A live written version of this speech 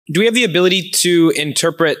Do we have the ability to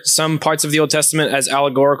interpret some parts of the Old Testament as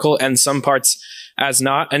allegorical and some parts as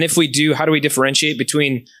not? And if we do, how do we differentiate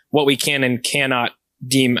between what we can and cannot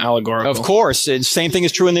deem allegorical? Of course. The same thing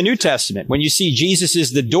is true in the New Testament. When you see Jesus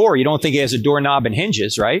is the door, you don't think he has a doorknob and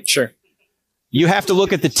hinges, right? Sure. You have to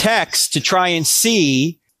look at the text to try and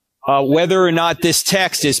see whether or not this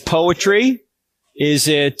text is poetry. Is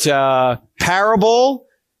it parable?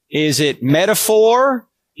 Is it metaphor?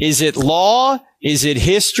 Is it law? Is it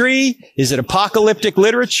history? Is it apocalyptic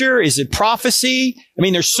literature? Is it prophecy? I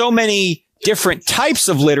mean, there's so many different types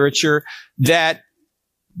of literature that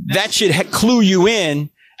should clue you in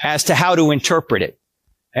as to how to interpret it.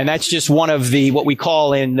 And that's just one of the, what we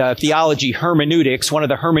call in theology, hermeneutics. One of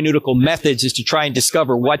the hermeneutical methods is to try and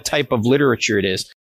discover what type of literature it is.